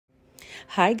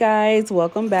Hi guys,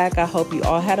 welcome back. I hope you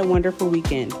all had a wonderful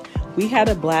weekend. We had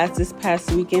a blast this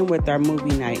past weekend with our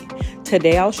movie night.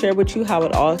 Today I'll share with you how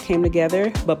it all came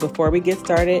together, but before we get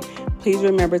started, please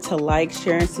remember to like,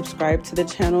 share, and subscribe to the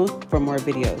channel for more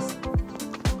videos.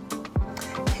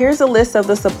 Here's a list of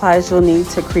the supplies you'll need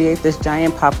to create this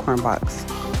giant popcorn box.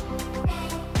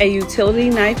 A utility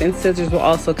knife and scissors will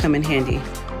also come in handy.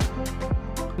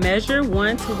 Measure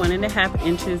 1 to 1.5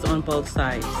 inches on both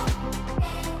sides.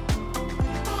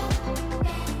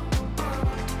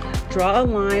 Draw a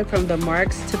line from the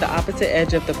marks to the opposite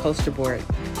edge of the poster board.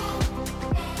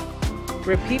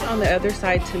 Repeat on the other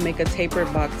side to make a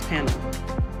tapered box panel.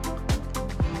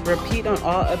 Repeat on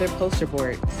all other poster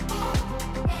boards.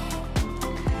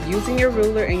 Using your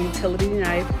ruler and utility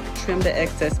knife, trim the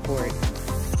excess board.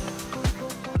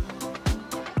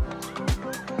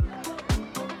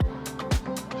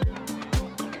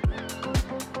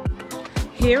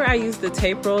 Here I use the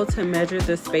tape roll to measure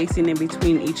the spacing in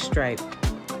between each stripe.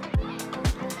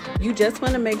 You just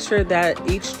want to make sure that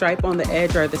each stripe on the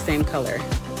edge are the same color.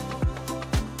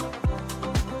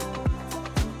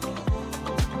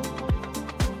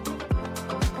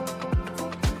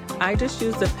 I just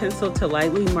used a pencil to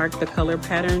lightly mark the color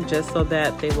pattern just so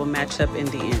that they will match up in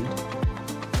the end.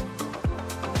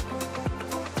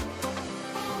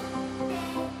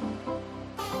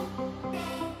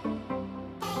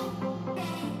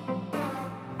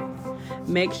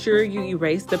 Make sure you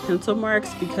erase the pencil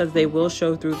marks because they will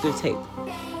show through the tape.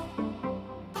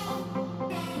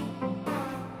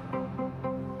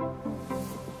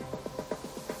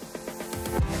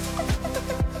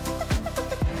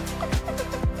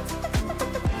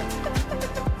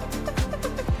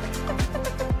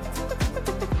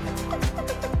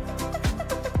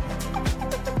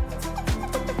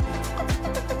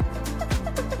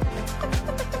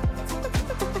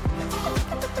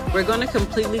 We're going to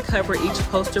completely cover each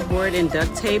poster board in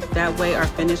duct tape. That way our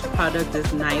finished product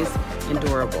is nice and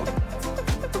durable.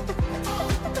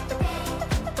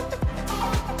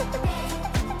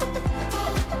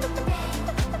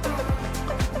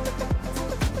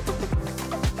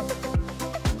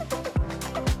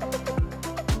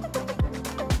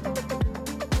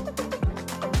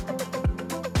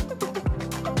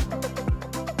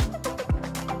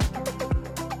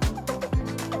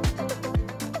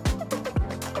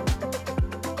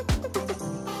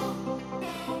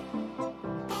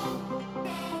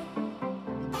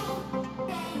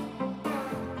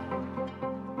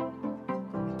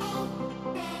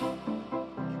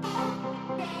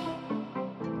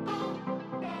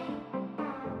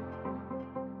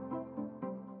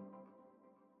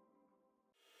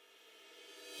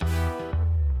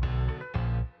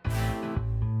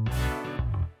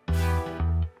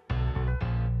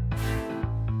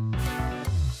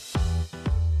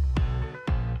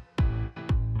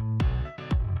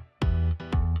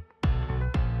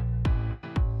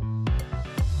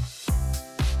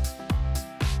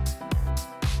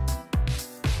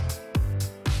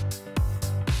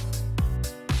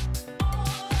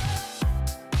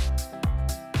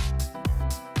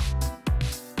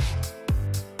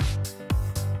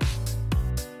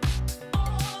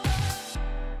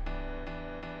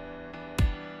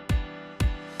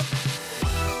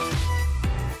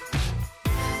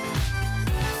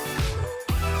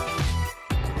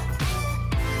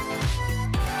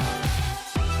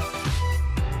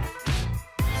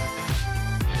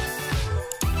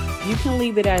 You can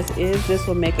leave it as is. This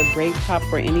will make a great prop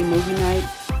for any movie night.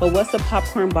 But what's a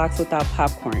popcorn box without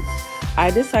popcorn?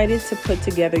 I decided to put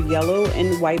together yellow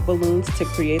and white balloons to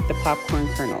create the popcorn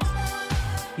kernels.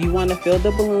 You want to fill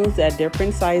the balloons at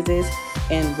different sizes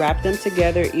and wrap them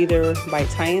together either by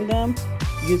tying them,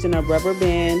 using a rubber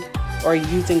band, or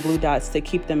using glue dots to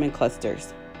keep them in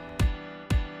clusters.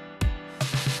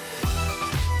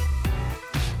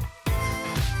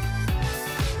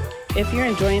 If you're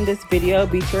enjoying this video,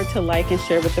 be sure to like and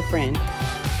share with a friend.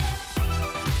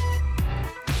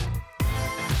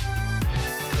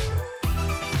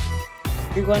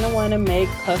 You're going to want to make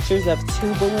clusters of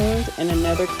 2 balloons and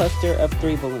another cluster of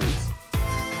 3 balloons.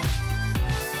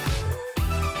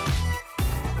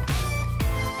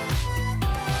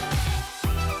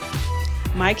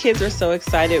 My kids were so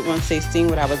excited once they seen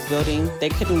what I was building. They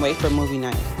couldn't wait for movie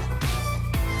night.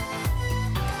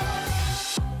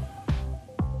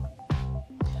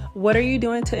 What are you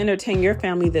doing to entertain your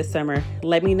family this summer?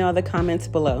 Let me know in the comments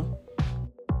below.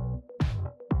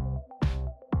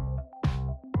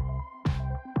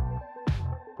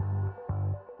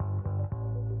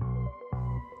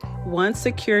 Once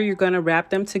secure, you're going to wrap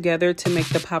them together to make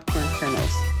the popcorn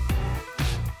kernels.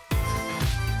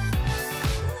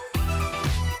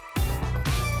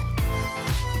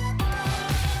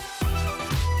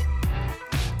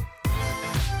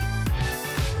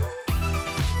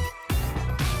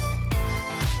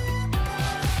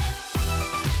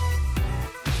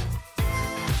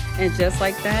 And just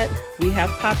like that, we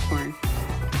have popcorn.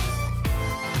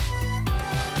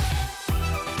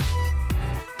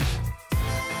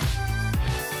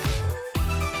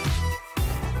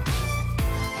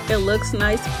 It looks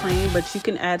nice plain, but you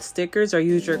can add stickers or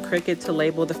use your Cricut to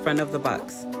label the front of the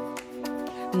box.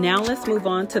 Now let's move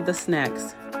on to the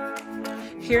snacks.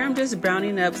 Here I'm just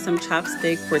browning up some chopped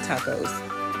steak for tacos.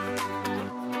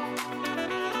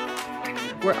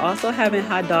 We're also having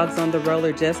hot dogs on the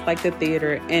roller just like the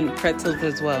theater, and pretzels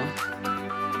as well.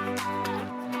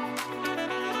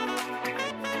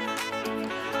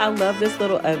 I love this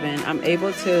little oven. I'm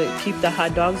able to keep the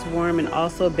hot dogs warm and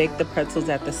also bake the pretzels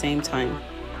at the same time.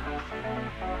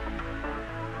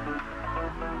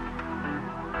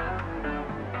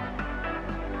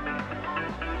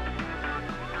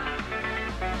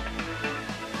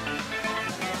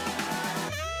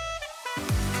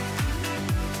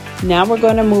 Now we're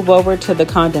going to move over to the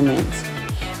condiments.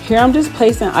 Here I'm just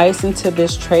placing ice into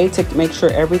this tray to make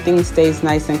sure everything stays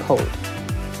nice and cold.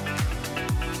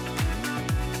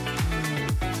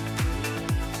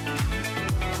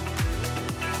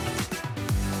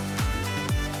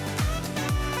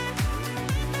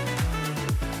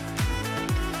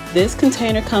 This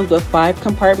container comes with 5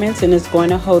 compartments and is going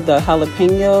to hold the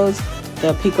jalapenos,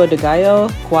 the pico de gallo,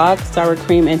 guac, sour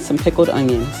cream, and some pickled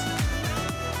onions.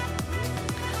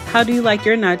 How do you like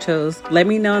your nachos? Let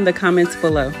me know in the comments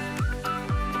below.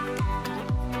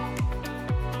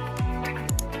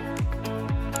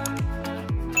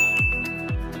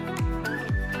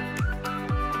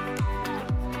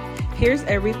 Here's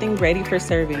everything ready for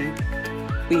serving.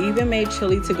 We even made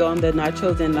chili to go on the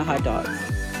nachos and the hot dogs.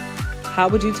 How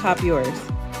would you top yours?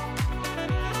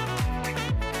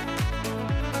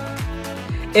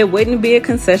 It wouldn't be a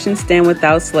concession stand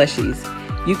without slushies.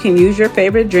 You can use your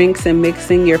favorite drinks and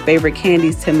mix in your favorite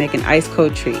candies to make an ice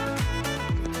cold treat.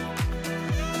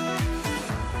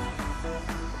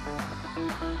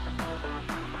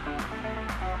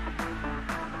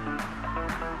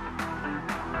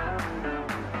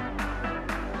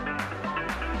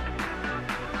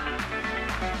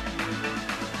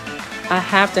 I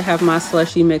have to have my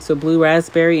slushie mixed with blue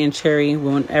raspberry and cherry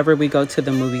whenever we go to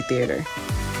the movie theater.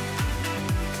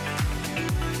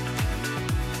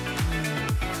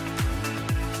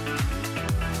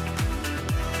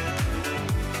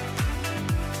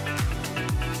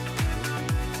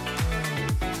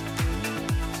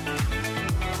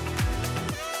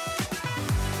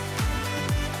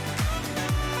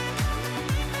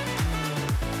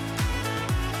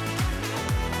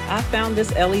 I found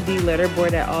this LED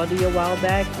letterboard at Aldi a while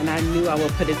back, and I knew I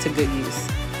would put it to good use.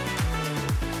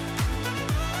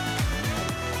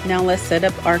 Now let's set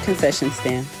up our concession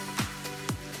stand.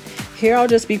 Here I'll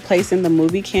just be placing the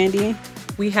movie candy.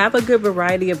 We have a good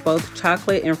variety of both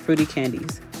chocolate and fruity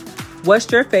candies.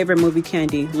 What's your favorite movie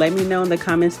candy? Let me know in the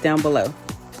comments down below.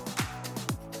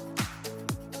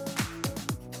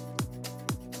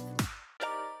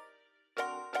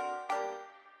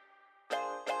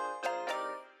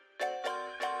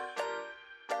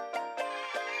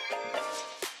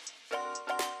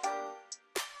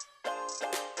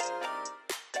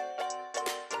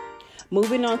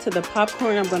 Moving on to the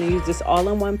popcorn, I'm going to use this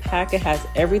all-in-one pack. It has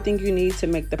everything you need to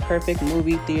make the perfect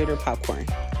movie theater popcorn.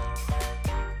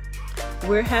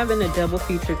 We're having a double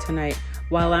feature tonight.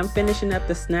 While I'm finishing up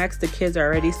the snacks, the kids are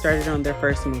already started on their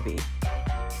first movie.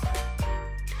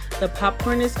 The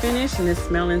popcorn is finished and it's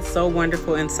smelling so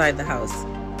wonderful inside the house.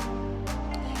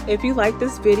 If you like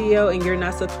this video and you're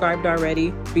not subscribed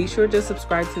already, be sure to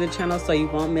subscribe to the channel so you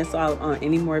won't miss out on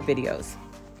any more videos.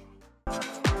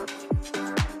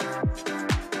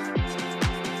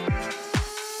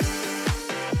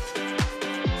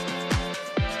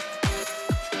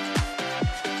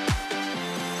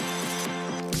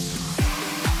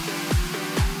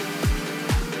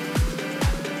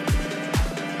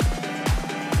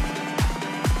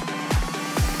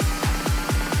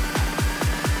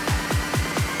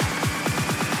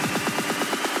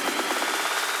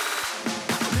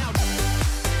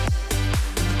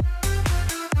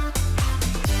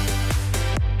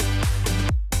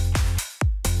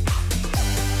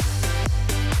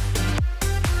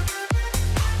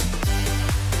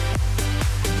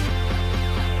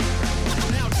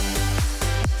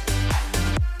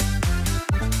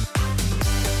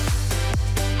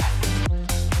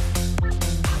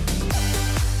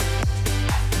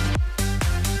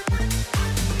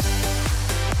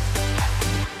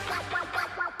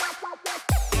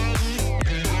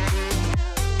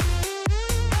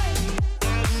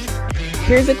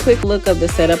 Here's a quick look of the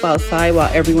setup outside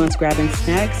while everyone's grabbing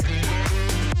snacks.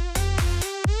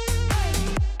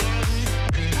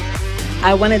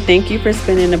 I want to thank you for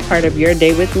spending a part of your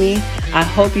day with me. I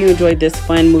hope you enjoyed this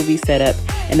fun movie setup,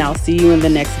 and I'll see you in the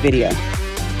next video.